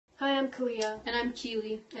I'm Kalia. And I'm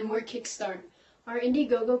Keely, and we're Kickstart. Our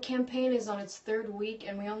Indiegogo campaign is on its 3rd week,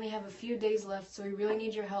 and we only have a few days left, so we really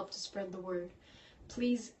need your help to spread the word.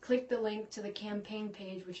 Please click the link to the campaign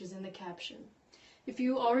page, which is in the caption. If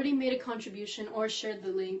you already made a contribution or shared the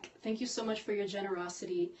link, thank you so much for your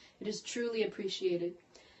generosity. It is truly appreciated.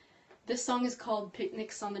 This song is called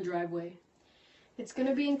Picnics on the Driveway. It's going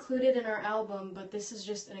to be included in our album, but this is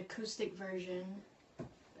just an acoustic version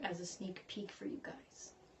as a sneak peek for you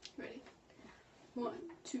guys. Ready? 1,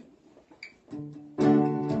 2.